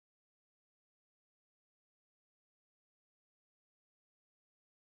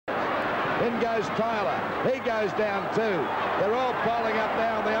In goes Tyler. He goes down too. They're all piling up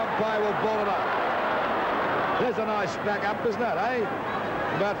now, and the umpire will ball it up. There's a nice back up, isn't it, eh?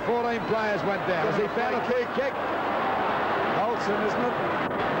 About 14 players went down. Has he found a free kick? Ohlsen, isn't it?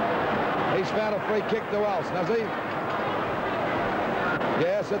 He's found a free kick to Ohlsen, has he?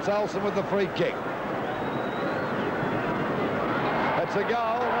 Yes, it's Ohlsen with the free kick. It's a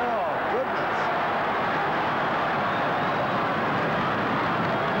goal. Oh, goodness.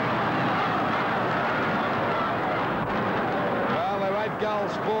 Well, they're 8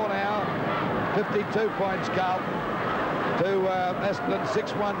 goals for now. 52 points, Carlton. To Essendon,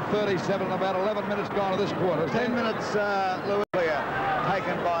 6-1-37, about 11 minutes gone of this quarter. 10 minutes, Louis,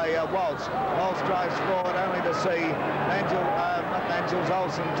 taken by Walsh. Walsh drives forward only to see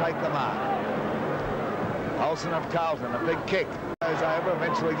Ohlsen take the mark. Ohlsen of Carlton, a big kick. Goes over,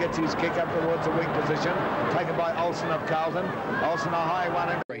 eventually gets his kick up towards the wing position. Taken by Ohlsen of Carlton. Ohlsen a high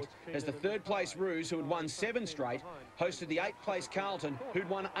one. As the third-place Roos, who had won 7 straight, hosted the 8th-place Carlton, who'd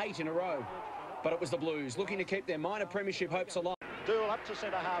won 8 in a row. But it was the Blues looking to keep their minor premiership hopes alive. Duel up to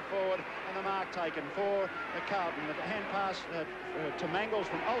centre-half forward, and the mark taken for the Carlton. The hand pass to Mangles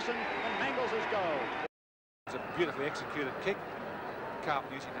from Ohlsen, and Mangles' goal. It's a beautifully executed kick.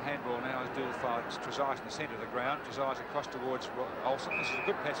 Carlton using the handball now as Duel finds Trezise in the centre of the ground. Trezise across towards Ohlsen. This is a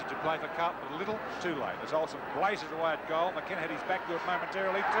good passage to play for Carlton, but a little too late as Ohlsen blazes away at goal. McKenna had his back to it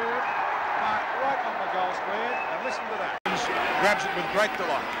momentarily too. Mark right on the goal square, and listen to that. Grabs it with great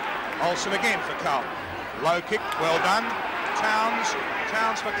delight. Ohlsen again for Carlton. Low kick, well done. Towns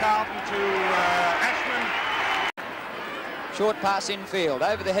for Carlton to Ashman. Short pass infield,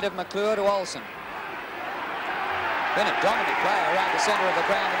 over the head of McClure to Ohlsen. Been a dominant play around the centre of the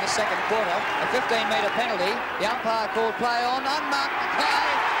ground in the second quarter. A 15-metre penalty. The umpire called play on. Unmarked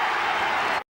play.